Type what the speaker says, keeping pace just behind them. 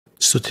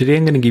So today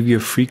I'm going to give you a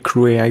free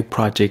CrewAI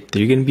project that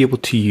you're going to be able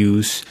to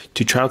use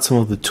to try out some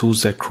of the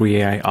tools that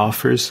CrewAI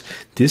offers.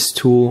 This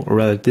tool, or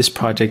rather this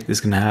project,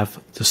 is going to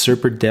have the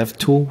Serper Dev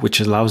tool, which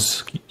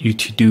allows you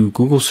to do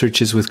Google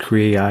searches with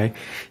CrewAI.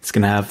 It's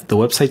going to have the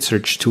website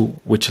search tool,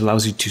 which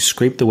allows you to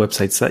scrape the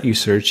websites that you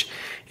search.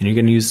 And you're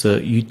going to use the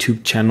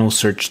YouTube channel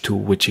search tool,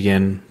 which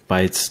again,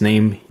 by its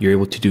name, you're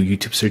able to do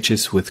YouTube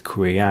searches with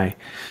CrewAI.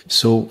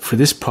 So for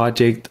this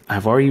project,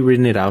 I've already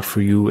written it out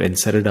for you and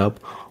set it up.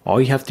 All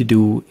you have to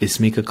do is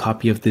make a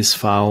copy of this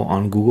file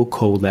on Google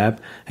Colab.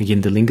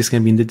 Again, the link is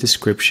going to be in the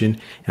description.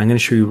 And I'm going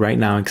to show you right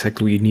now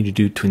exactly what you need to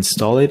do to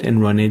install it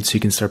and run it so you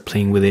can start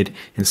playing with it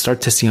and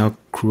start testing out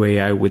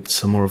CrewAI with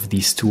some more of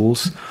these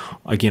tools.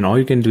 Again, all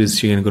you're going to do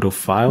is you're going to go to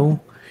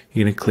File.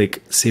 You're going to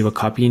click Save a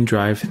Copy in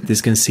Drive. This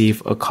is going to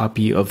save a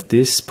copy of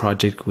this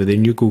project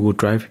within your Google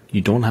Drive. You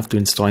don't have to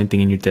install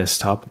anything in your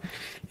desktop.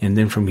 And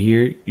then from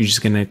here, you're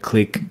just going to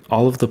click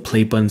all of the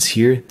play buttons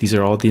here. These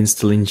are all the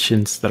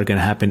installations that are going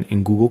to happen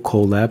in Google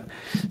Colab.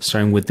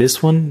 Starting with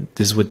this one,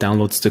 this is what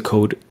downloads the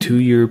code to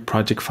your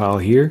project file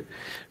here.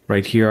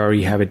 Right here, I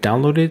already have it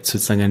downloaded, so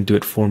it's not going to do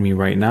it for me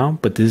right now.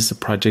 But this is the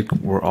project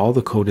where all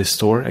the code is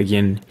stored.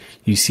 Again,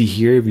 you see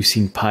here, if you've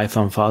seen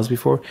Python files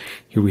before,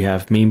 here we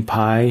have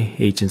main.py,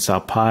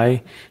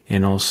 agents.py,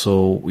 and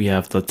also we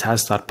have the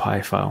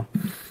task.py file.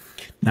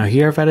 Now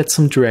here I've added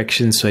some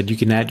directions so that you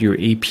can add your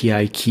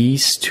API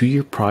keys to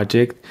your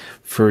project.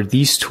 For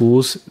these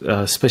tools,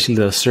 especially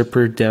the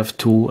Serper Dev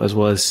tool, as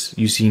well as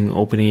using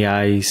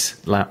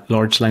OpenAI's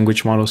large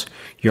language models,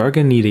 you are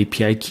going to need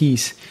API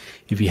keys.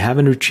 If you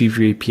haven't retrieved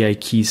your API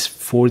keys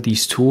for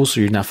these tools,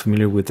 or you're not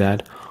familiar with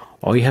that,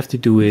 all you have to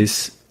do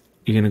is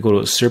you're going to go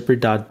to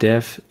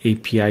serper.dev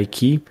API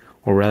key,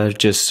 or rather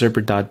just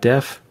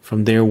serper.dev.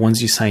 From there,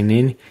 once you sign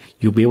in,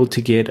 you'll be able to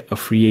get a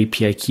free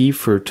API key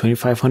for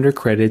 2,500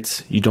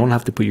 credits. You don't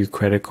have to put your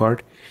credit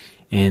card.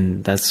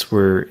 And that's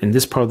where, in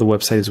this part of the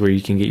website is where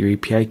you can get your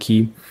API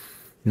key.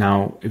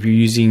 Now, if you're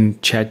using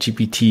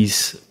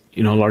ChatGPT's,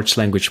 large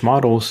language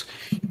models,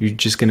 you're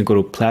just going to go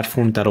to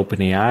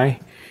platform.openai.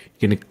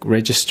 You're going to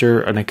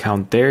register an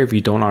account there if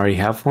you don't already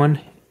have one.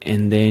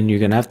 And then you're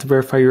going to have to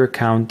verify your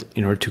account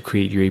in order to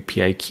create your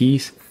API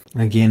keys.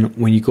 Again,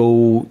 when you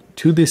go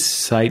to this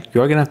site,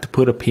 you're going to have to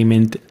put a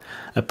payment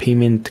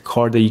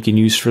card that you can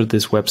use for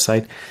this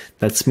website.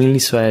 That's mainly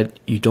so that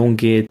you don't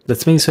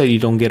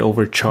get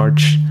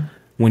overcharged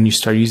when you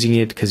start using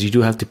it, because you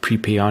do have to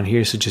prepay on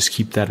here. So just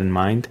keep that in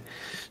mind.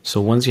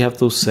 So once you have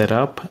those set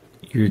up,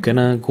 you're going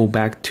to go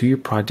back to your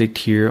project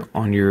here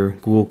on your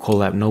Google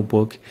Colab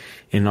notebook.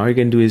 And all you're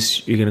going to do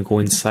is you're going to go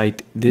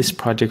inside this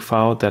project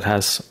file that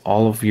has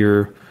all of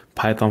your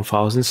Python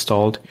files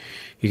installed.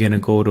 You're going to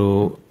go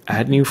to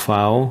add new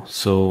file.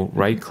 So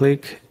right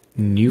click,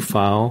 new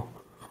file.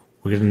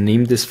 We're going to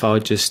name this file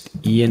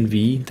just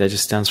env. That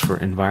just stands for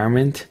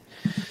environment.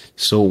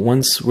 So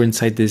once we're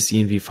inside this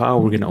env file,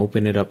 we're going to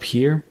open it up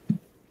here.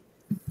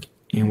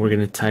 And we're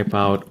going to type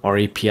out our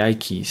API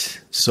keys.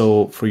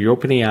 So for your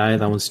OpenAI,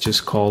 that one's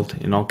just called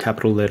in all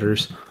capital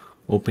letters,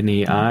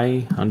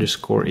 OpenAI_API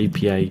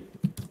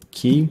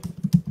key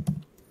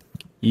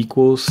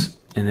equals.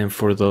 And then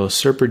for the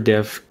Serper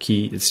Dev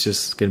key, it's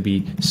just going to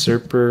be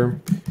Serper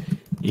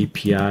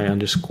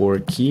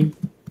API_key.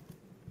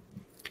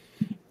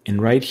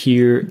 And right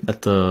here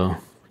at the,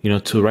 to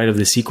the right of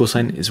this equal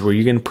sign is where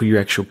you're going to put your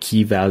actual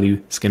key value.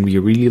 It's going to be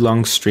a really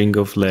long string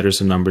of letters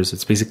and numbers.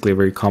 It's basically a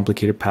very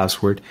complicated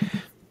password,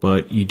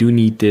 but you do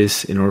need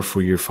this in order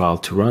for your file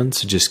to run.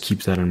 So just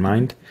keep that in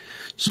mind.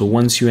 So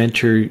once you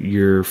enter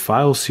your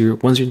files here,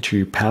 once you enter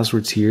your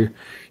passwords here,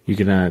 you're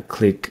going to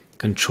click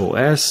Control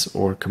S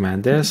or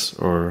Command S,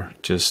 or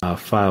just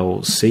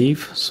file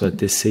save, so that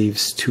this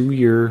saves to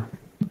your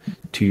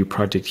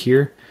project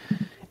here.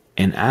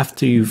 And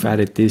after you've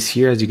added this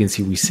here, as you can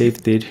see, we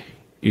saved it.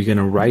 You're going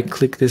to right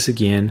click this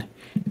again.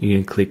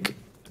 You're going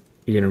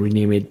to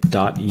rename it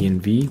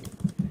 .env.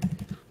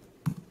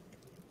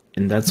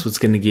 And that's what's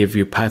going to give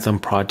your Python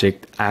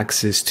project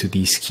access to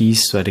these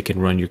keys so that it can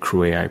run your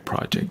CrewAI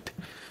project.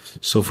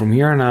 So from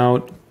here on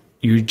out,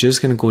 you're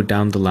just going to go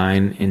down the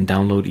line and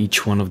download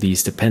each one of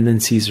these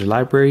dependencies or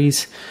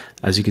libraries.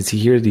 As you can see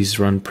here, these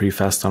run pretty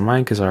fast on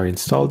mine because I already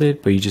installed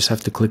it, but you just have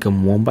to click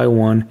them one by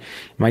one.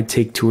 It might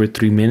take 2 or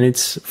 3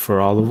 minutes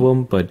for all of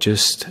them, but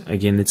just,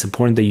 again, it's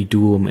important that you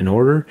do them in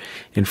order.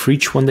 And for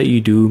each one that you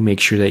do, make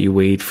sure that you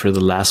wait for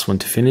the last one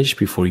to finish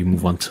before you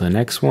move on to the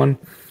next one.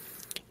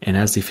 And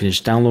as they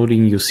finish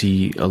downloading, you'll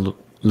see a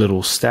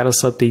little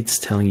status updates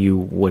telling you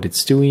what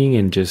it's doing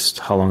and just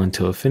how long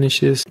until it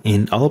finishes.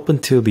 And all up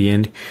until the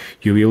end,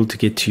 you'll be able to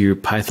get to your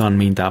Python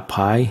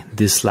main.py.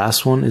 This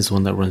last one is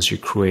one that runs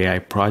your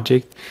CrewAI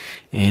project.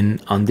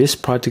 And on this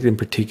project in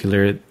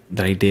particular,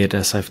 that I did,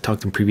 as I've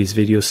talked in previous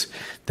videos.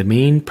 The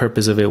main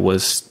purpose of it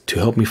was to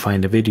help me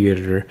find a video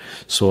editor.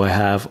 So I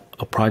have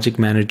a project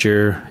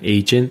manager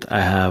agent,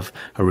 I have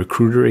a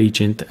recruiter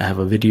agent, I have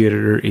a video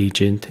editor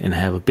agent, and I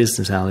have a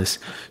business analyst.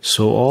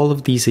 So all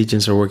of these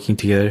agents are working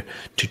together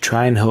to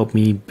try and help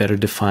me better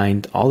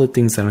define all the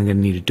things that I'm going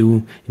to need to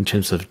do in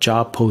terms of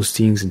job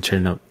postings,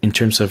 in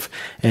terms of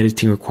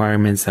editing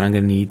requirements that I'm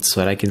going to need so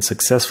that I can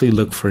successfully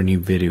look for a new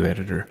video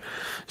editor.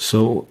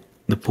 So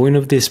the point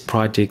of this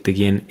project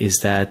again is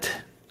that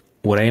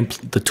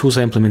the tools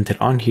I implemented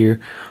on here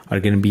are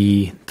going to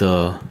be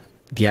the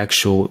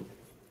actual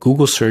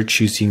Google search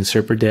using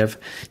SerperDev,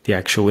 the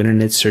actual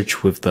internet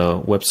search with the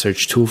web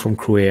search tool from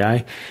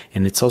CrewAI,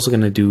 and it's also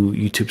going to do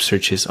YouTube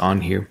searches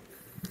on here.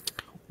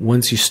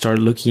 Once you start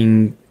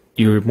looking,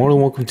 you're more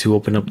than welcome to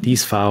open up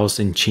these files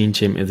and change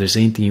them if there's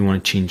anything you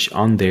want to change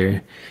on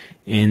there.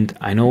 And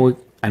I know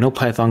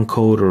Python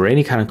code or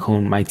any kind of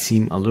code might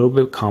seem a little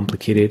bit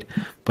complicated,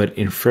 but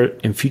in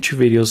future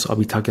videos, I'll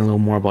be talking a little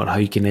more about how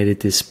you can edit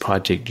this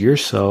project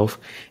yourself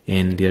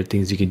and the other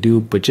things you can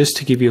do. But just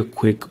to give you a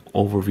quick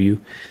overview,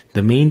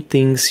 the main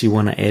things you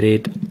want to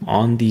edit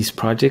on these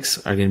projects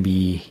are going to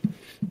be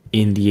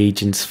in the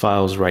agents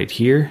files right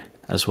here,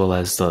 as well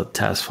as the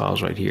task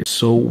files right here.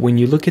 So when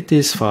you look at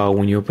this file,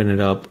 when you open it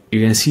up,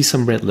 you're going to see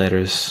some red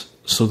letters.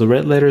 So the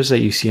red letters that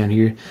you see on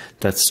here,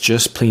 that's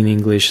just plain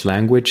English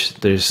language.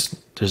 There's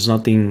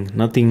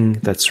nothing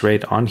that's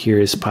red on here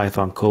is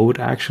Python code.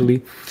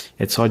 Actually,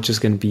 it's all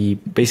just going to be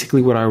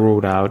basically what I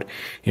wrote out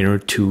in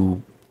order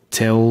to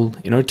tell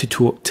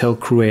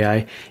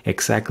CrewAI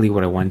exactly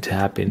what I want to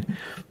happen.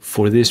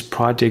 For this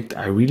project,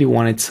 I really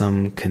wanted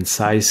some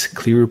concise,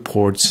 clear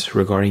reports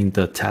regarding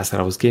the task that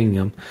I was getting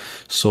them.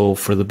 So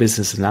for the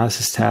business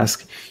analysis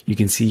task, you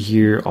can see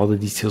here all the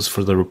details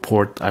for the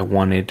report I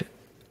wanted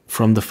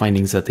from the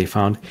findings that they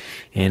found,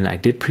 and I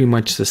did pretty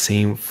much the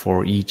same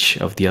for each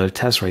of the other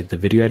tasks, right? The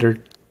video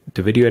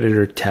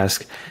editor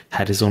task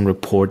had his own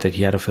report that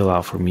he had to fill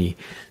out for me.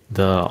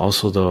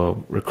 Also the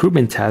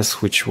recruitment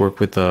task, which worked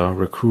with the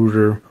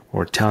recruiter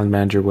or talent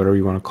manager, whatever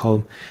you want to call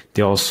them,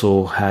 they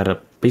also had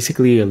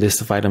basically a list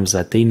of items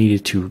that they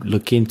needed to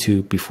look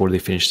into before they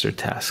finished their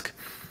task.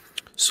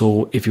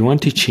 So if you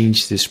want to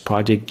change this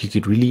project, you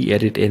could really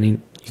edit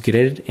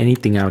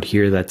anything out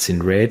here that's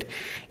in red,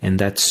 and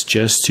that's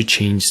just to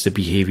change the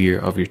behavior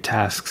of your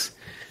tasks.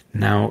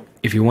 Now,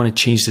 if you want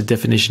to change the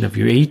definition of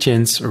your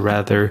agents, or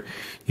rather,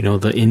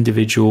 the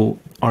individual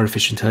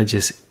artificial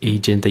intelligence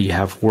agent that you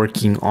have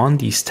working on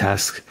these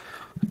tasks,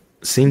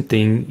 same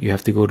thing, you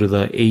have to go to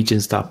the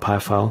agents.py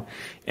file,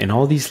 and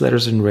all these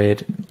letters in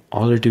red,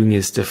 all they're doing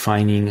is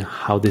defining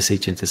how this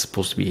agent is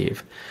supposed to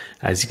behave.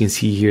 As you can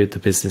see here, the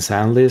business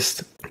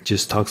analyst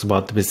just talks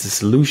about the business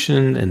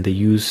solution, and they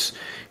use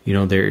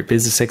their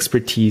business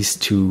expertise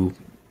to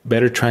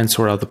better try and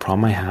sort out the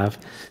problem I have.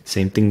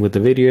 Same thing with the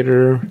video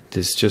editor.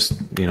 This is just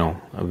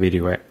a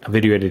video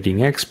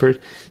editing expert.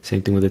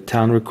 Same thing with the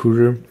talent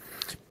recruiter.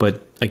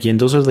 But again,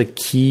 those are the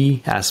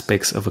key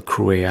aspects of a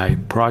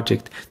CrewAI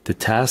project: the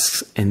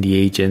tasks and the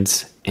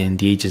agents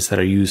that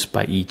are used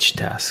by each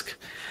task.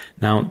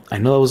 Now, I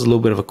know that was a little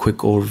bit of a quick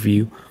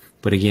overview,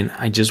 but again,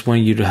 I just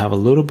want you to have a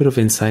little bit of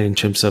insight in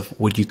terms of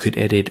what you could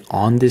edit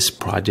on this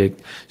project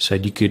so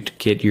that you could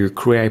get your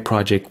CrewAI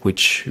project,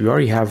 which you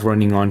already have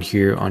running on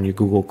here on your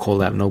Google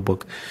Colab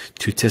notebook,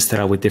 to test it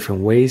out with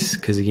different ways.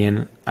 Because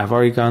again, I've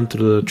already gone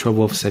through the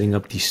trouble of setting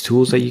up these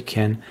tools that you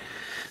can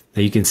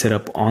set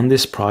up on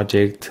this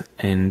project,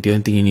 and the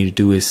only thing you need to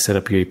do is set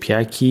up your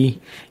API key,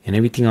 and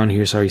everything on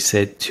here is already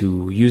set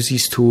to use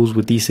these tools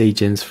with these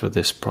agents for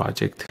this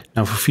project.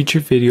 Now, for future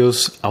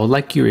videos, I would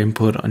like your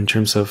input in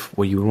terms of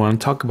what you would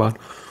want to talk about.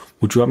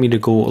 Would you want me to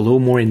go a little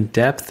more in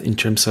depth in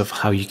terms of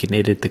how you can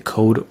edit the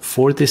code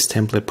for this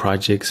template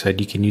project so that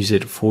you can use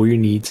it for your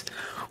needs?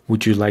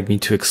 Would you like me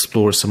to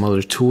explore some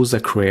other tools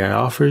that CrewAI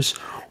offers,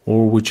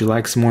 or would you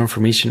like some more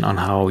information on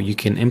how you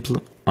can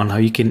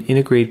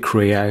integrate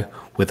CrewAI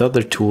with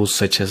other tools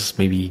such as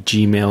maybe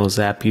Gmail,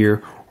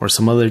 Zapier, or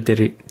some other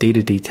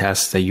day-to-day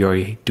tasks that you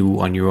already do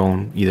on your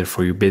own, either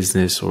for your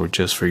business or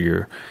just for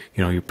your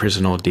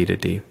personal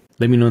day-to-day?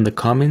 Let me know in the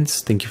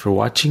comments. Thank you for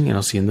watching, and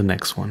I'll see you in the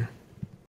next one.